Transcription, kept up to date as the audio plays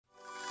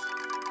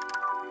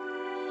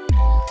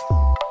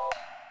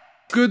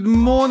Good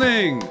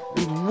morning,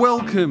 and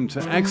welcome to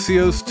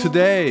Axios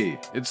Today.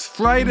 It's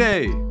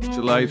Friday,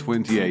 July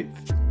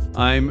 28th.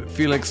 I'm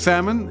Felix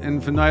Salmon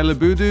in for Naila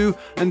Boodoo,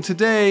 and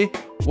today,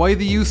 why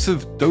the use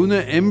of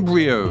donor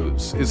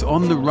embryos is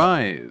on the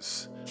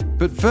rise.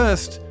 But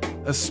first,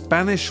 a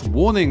Spanish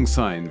warning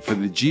sign for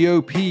the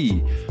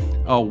GOP.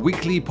 Our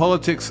weekly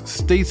politics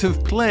state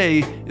of play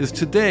is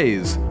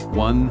today's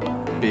one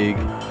big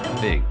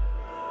thing.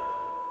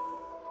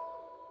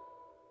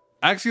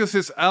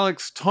 Axios'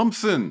 Alex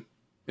Thompson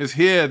is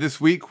here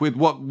this week with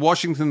what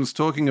Washington's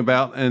talking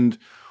about and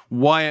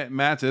why it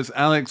matters.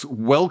 Alex,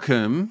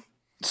 welcome.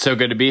 So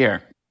good to be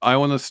here. I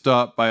want to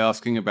start by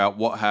asking about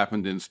what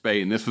happened in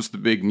Spain. This was the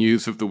big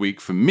news of the week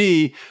for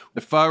me.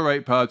 The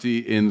far-right party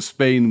in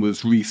Spain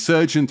was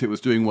resurgent. It was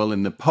doing well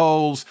in the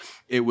polls.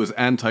 It was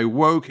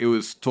anti-woke. It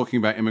was talking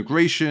about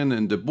immigration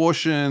and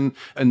abortion,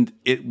 and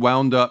it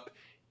wound up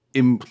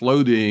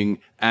imploding,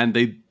 and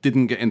they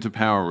didn't get into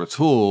power at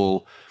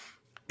all.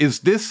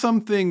 Is this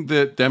something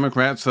that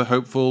Democrats are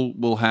hopeful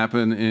will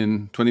happen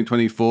in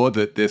 2024,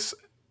 that this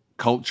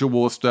culture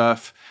war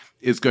stuff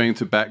is going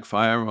to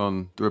backfire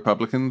on the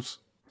Republicans?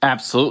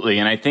 Absolutely.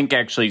 And I think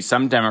actually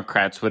some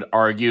Democrats would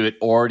argue it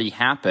already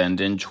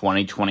happened in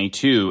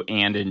 2022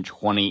 and in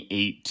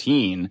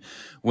 2018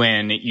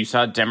 when you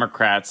saw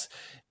Democrats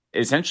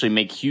essentially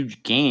make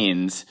huge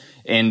gains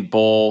in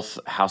both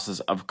houses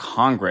of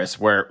Congress,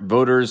 where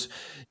voters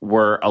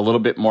were a little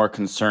bit more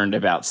concerned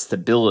about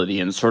stability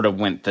and sort of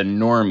went the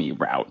normie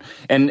route.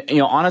 And,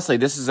 honestly,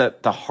 this is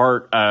at the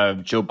heart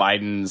of Joe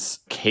Biden's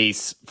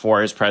case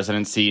for his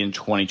presidency in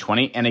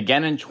 2020 and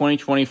again in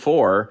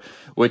 2024,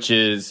 which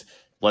is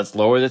let's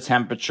lower the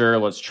temperature.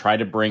 Let's try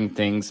to bring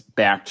things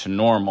back to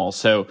normal.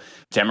 So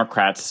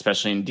Democrats,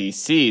 especially in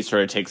D.C.,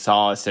 sort of take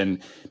solace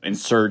in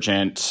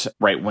insurgent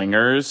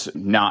right-wingers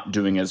not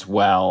doing as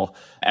well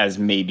as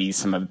maybe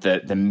some of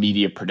the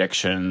media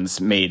predictions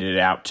made it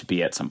out to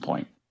be at some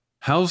point.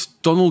 How's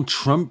Donald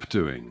Trump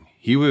doing?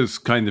 He was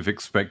kind of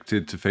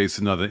expected to face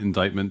another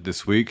indictment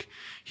this week.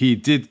 He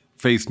did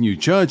face new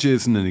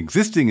charges in an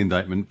existing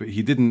indictment, but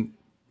he didn't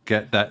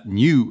get that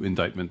new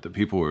indictment that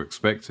people were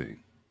expecting.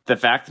 The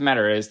fact of the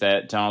matter is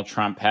that Donald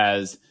Trump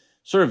has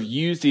sort of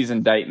used these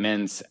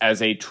indictments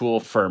as a tool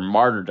for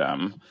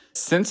martyrdom.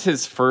 Since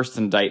his first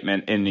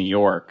indictment in New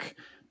York,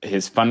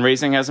 his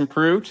fundraising has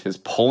improved, his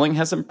polling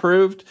has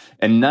improved,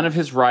 and none of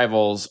his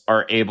rivals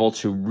are able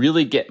to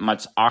really get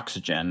much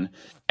oxygen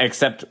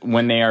except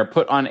when they are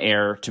put on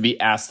air to be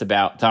asked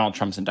about Donald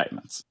Trump's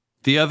indictments.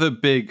 The other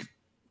big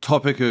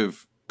topic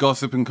of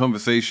gossip and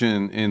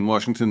conversation in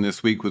Washington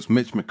this week was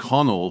Mitch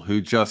McConnell, who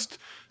just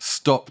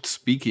stopped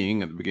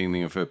speaking at the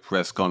beginning of a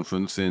press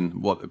conference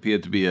in what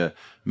appeared to be a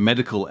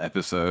medical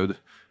episode.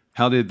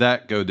 How did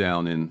that go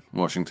down in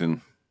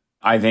Washington?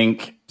 I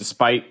think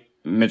despite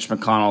Mitch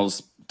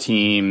McConnell's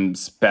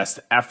team's best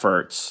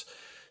efforts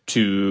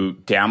to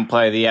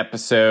downplay the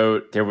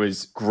episode, there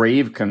was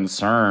grave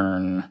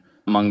concern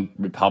among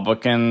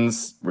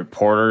Republicans,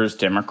 reporters,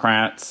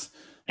 Democrats.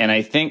 And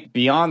I think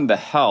beyond the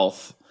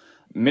health,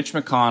 Mitch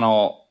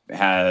McConnell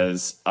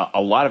has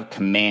a lot of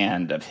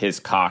command of his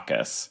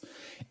caucus.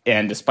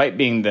 And despite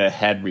being the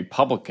head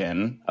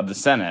Republican of the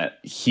Senate,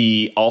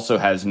 he also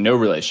has no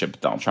relationship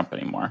with Donald Trump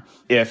anymore.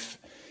 If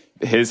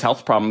his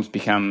health problems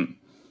become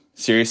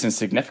serious and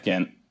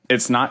significant,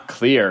 it's not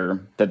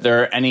clear that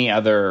there are any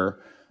other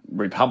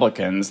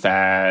Republicans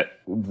that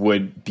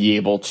would be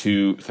able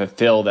to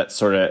fulfill that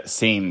sort of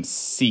same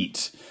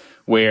seat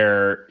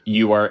where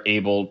you are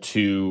able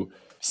to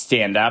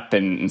stand up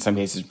and in some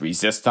cases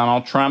resist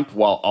Donald Trump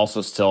while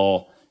also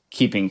still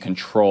keeping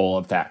control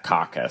of that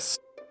caucus.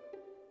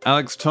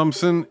 Alex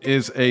Thompson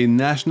is a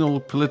national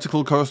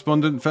political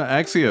correspondent for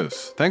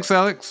Axios. Thanks,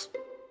 Alex.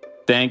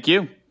 Thank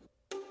you.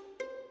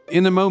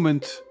 In a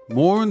moment,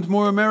 more and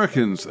more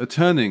Americans are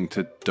turning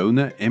to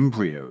donor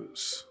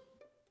embryos.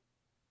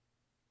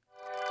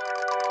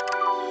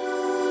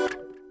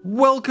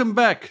 Welcome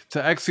back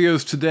to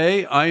Axios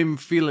Today. I'm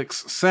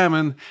Felix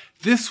Salmon.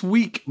 This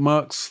week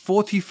marks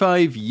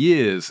 45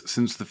 years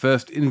since the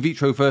first in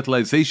vitro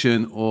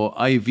fertilization, or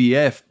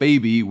IVF,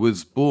 baby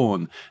was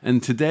born.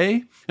 And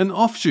today, an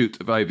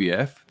offshoot of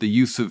IVF, the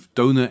use of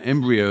donor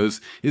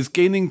embryos, is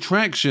gaining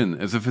traction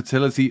as a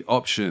fertility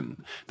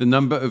option. The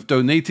number of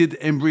donated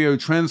embryo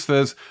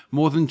transfers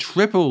more than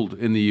tripled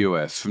in the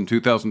US from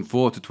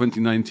 2004 to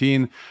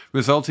 2019,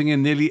 resulting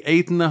in nearly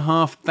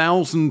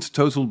 8,500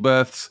 total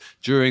births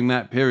during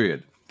that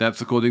period.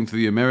 That's according to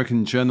the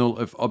American Journal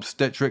of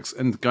Obstetrics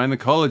and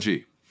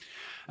Gynecology.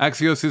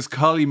 Axios'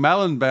 Carly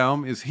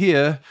Mallenbaum is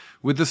here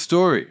with the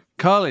story.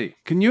 Carly,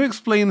 can you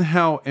explain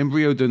how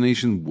embryo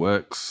donation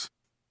works?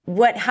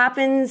 What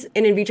happens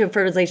in vitro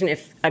fertilization,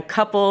 if a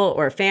couple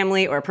or a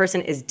family or a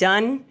person is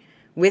done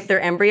with their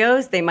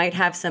embryos, they might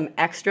have some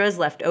extras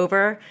left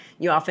over.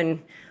 You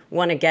often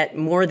want to get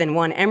more than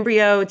one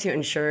embryo to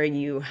ensure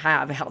you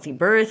have a healthy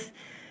birth.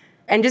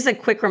 And just a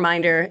quick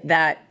reminder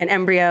that an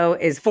embryo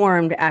is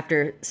formed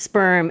after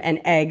sperm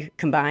and egg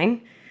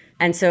combine.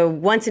 And so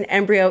once an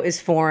embryo is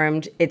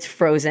formed, it's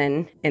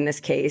frozen in this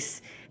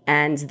case.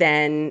 and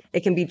then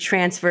it can be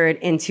transferred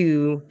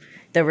into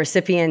the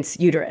recipient's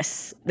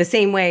uterus. The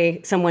same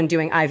way someone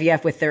doing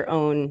IVF with their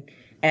own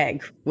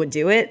egg would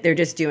do it. They're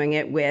just doing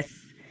it with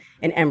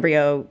an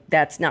embryo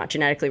that's not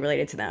genetically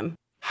related to them.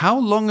 How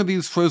long are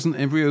these frozen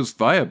embryos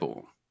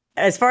viable?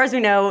 As far as we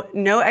know,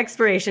 no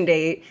expiration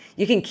date.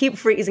 You can keep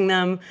freezing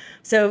them.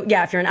 So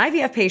yeah, if you're an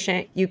IVF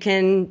patient, you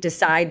can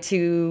decide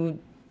to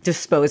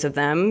dispose of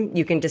them.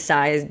 You can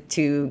decide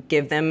to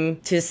give them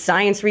to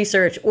science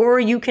research, or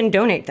you can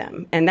donate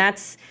them. And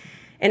that's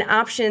an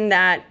option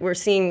that we're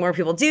seeing more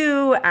people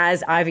do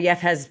as IVF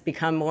has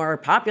become more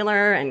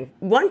popular. And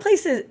one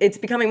place it's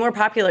becoming more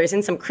popular is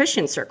in some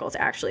Christian circles,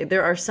 actually.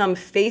 There are some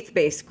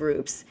faith-based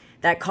groups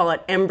that call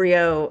it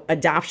embryo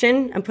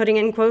adoption, I'm putting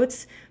in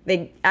quotes.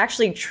 They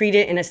actually treat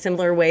it in a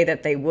similar way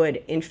that they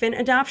would infant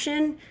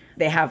adoption.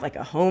 They have like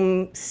a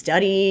home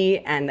study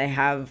and they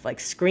have like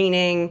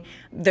screening.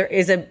 There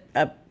is a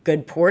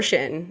good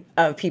portion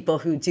of people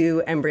who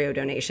do embryo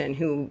donation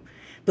who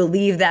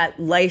believe that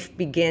life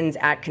begins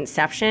at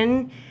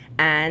conception,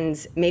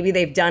 and maybe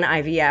they've done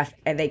IVF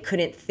and they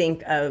couldn't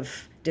think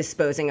of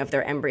disposing of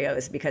their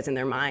embryos because in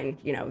their mind,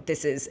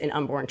 this is an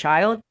unborn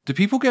child. Do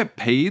people get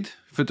paid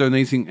for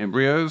donating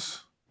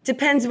embryos?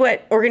 Depends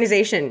what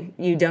organization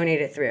you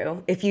donate it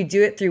through. If you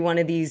do it through one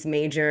of these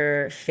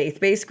major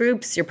faith-based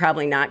groups, you're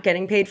probably not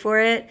getting paid for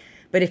it.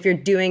 But if you're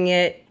doing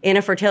it in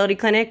a fertility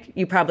clinic,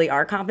 you probably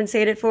are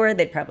compensated for it.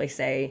 They'd probably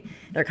say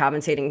they're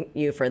compensating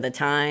you for the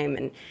time.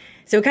 And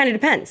so it kind of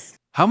depends.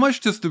 How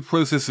much does the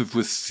process of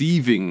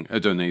receiving a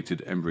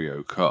donated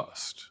embryo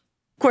cost?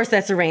 Of course,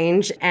 that's a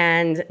range.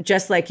 And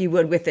just like you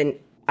would with an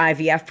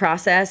IVF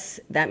process,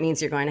 that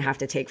means you're going to have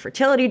to take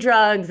fertility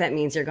drugs. That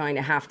means you're going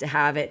to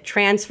have it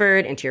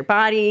transferred into your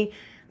body.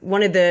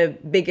 One of the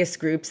biggest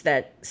groups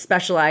that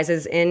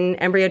specializes in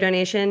embryo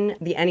donation,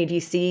 the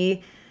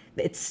NEDC,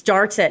 it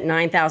starts at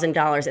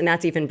 $9,000, and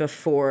that's even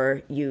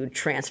before you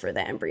transfer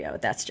the embryo.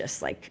 That's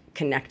just like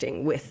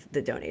connecting with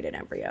the donated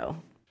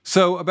embryo.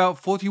 So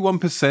about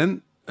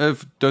 41%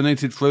 of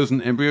donated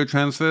frozen embryo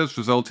transfers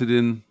resulted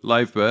in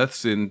live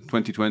births in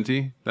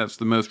 2020. That's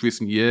the most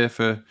recent year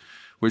for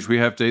which we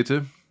have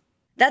data.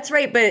 That's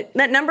right, but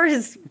that number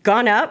has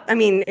gone up. I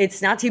mean,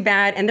 it's not too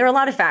bad, and there are a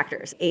lot of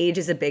factors. Age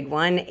is a big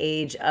one,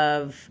 age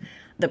of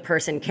the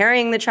person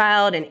carrying the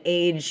child and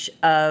age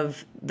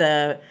of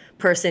the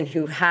person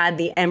who had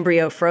the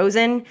embryo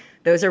frozen.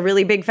 Those are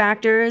really big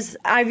factors.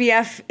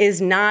 IVF is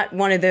not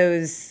one of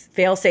those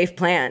fail-safe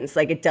plans.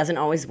 Like, it doesn't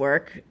always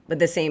work, but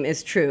the same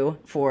is true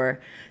for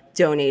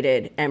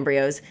donated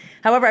embryos.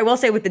 However, I will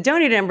say with the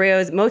donated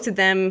embryos, most of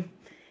them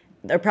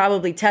are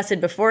probably tested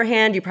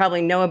beforehand. You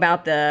probably know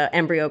about the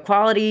embryo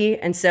quality,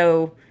 and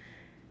so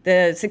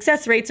the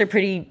success rates are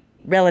pretty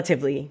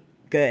relatively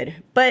good.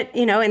 But,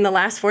 in the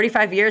last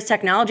 45 years,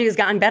 technology has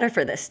gotten better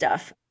for this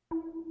stuff.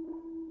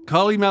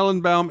 Carly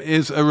Mallenbaum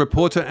is a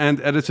reporter and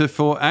editor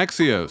for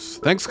Axios.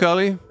 Thanks,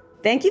 Carly.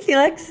 Thank you,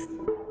 Felix.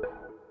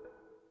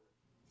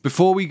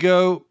 Before we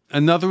go,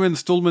 another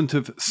installment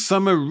of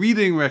summer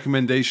reading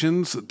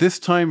recommendations, this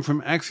time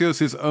from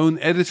Axios' own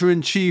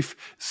editor-in-chief,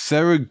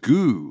 Sarah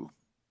Gu.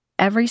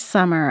 Every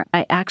summer,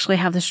 I actually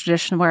have this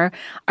tradition where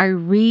I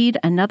read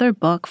another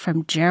book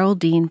from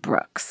Geraldine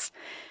Brooks.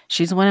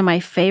 She's one of my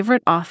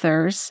favorite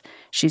authors.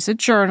 She's a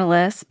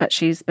journalist, but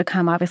she's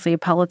become obviously a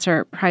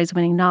Pulitzer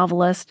Prize-winning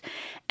novelist.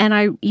 And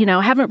I,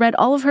 haven't read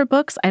all of her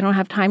books. I don't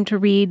have time to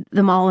read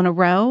them all in a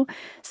row.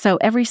 So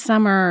every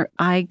summer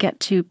I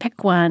get to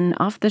pick one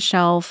off the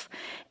shelf,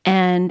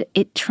 and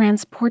it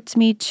transports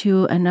me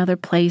to another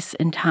place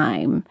in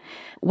time.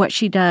 What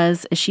she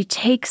does is she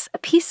takes a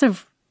piece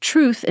of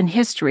truth in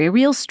history, a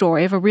real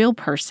story of a real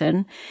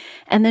person,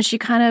 and then she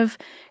kind of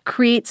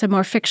creates a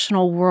more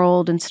fictional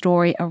world and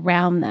story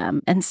around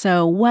them. And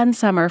so one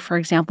summer, for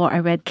example, I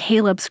read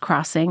Caleb's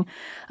Crossing,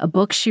 a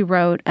book she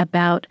wrote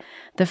about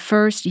the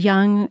first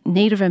young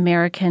Native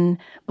American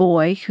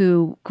boy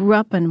who grew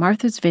up in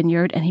Martha's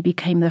Vineyard, and he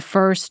became the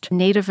first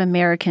Native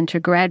American to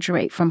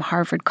graduate from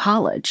Harvard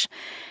College.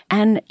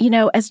 And,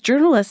 as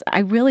journalists, I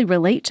really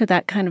relate to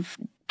that kind of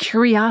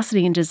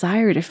curiosity and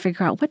desire to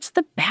figure out what's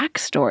the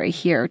backstory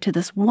here to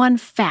this one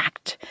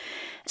fact.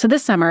 So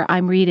this summer,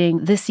 I'm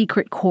reading The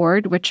Secret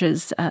Chord, which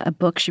is a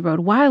book she wrote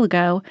a while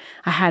ago.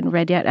 I hadn't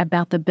read yet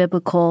about the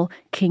biblical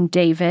King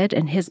David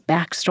and his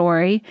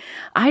backstory.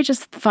 I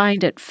just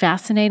find it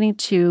fascinating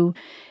to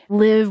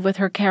live with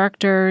her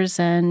characters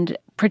and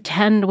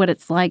pretend what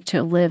it's like to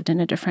have lived in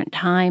a different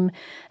time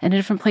and a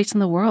different place in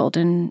the world.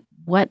 And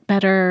what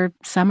better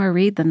summer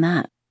read than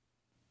that?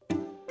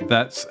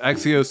 That's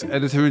Axios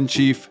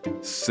editor-in-chief,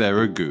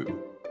 Sarah Gu.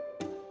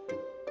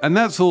 And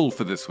that's all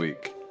for this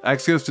week.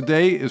 Axios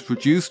Today is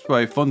produced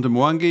by Fonda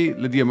Mwangi,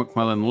 Lydia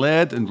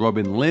McMullen-Laird, and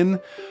Robin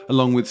Lin,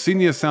 along with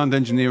senior sound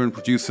engineer and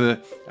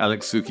producer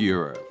Alex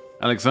Sukiura.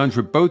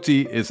 Alexandra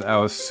Botti is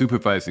our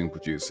supervising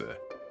producer.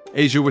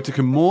 Asia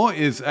Whittaker-Moore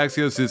is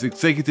Axios'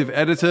 executive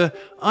editor.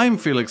 I'm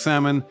Felix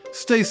Salmon.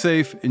 Stay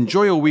safe,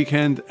 enjoy your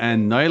weekend,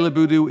 and Naila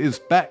Boodoo is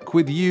back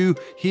with you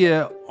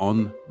here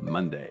on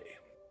Monday.